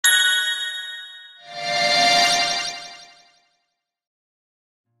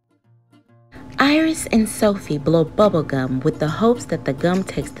Iris and Sophie blow bubble gum with the hopes that the gum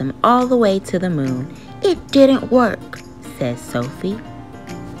takes them all the way to the moon. It didn't work, says Sophie.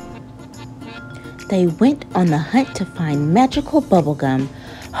 They went on the hunt to find magical bubble gum,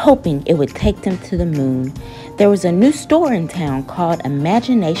 hoping it would take them to the moon. There was a new store in town called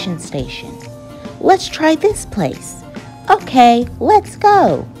Imagination Station. Let's try this place. Okay, let's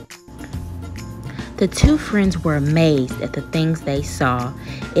go. The two friends were amazed at the things they saw.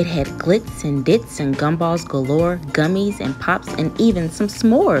 It had glitz and dits and gumballs galore, gummies and pops, and even some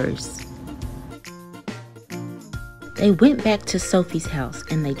s'mores. They went back to Sophie's house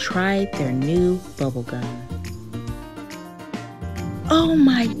and they tried their new bubble gum. Oh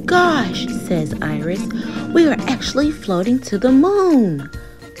my gosh, says Iris. We are actually floating to the moon.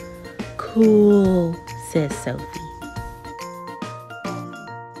 Cool, says Sophie.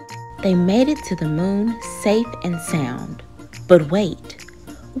 They made it to the moon safe and sound. But wait,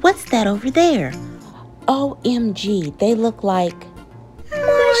 what's that over there? OMG, they look like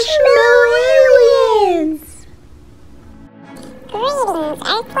marshmallow aliens! Greetings,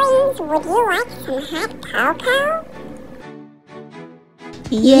 Earthlings. Would you like some hot cocoa?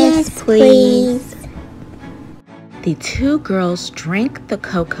 Yes, please. The two girls drank the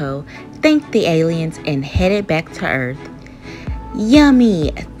cocoa, thanked the aliens, and headed back to Earth.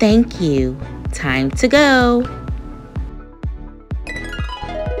 Yummy, thank you. Time to go.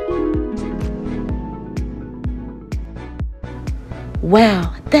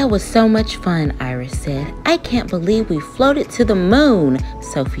 Wow, that was so much fun, Iris said. I can't believe we floated to the moon,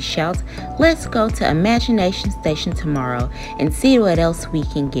 Sophie shouts. Let's go to Imagination Station tomorrow and see what else we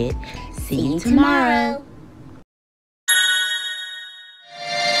can get. See you tomorrow.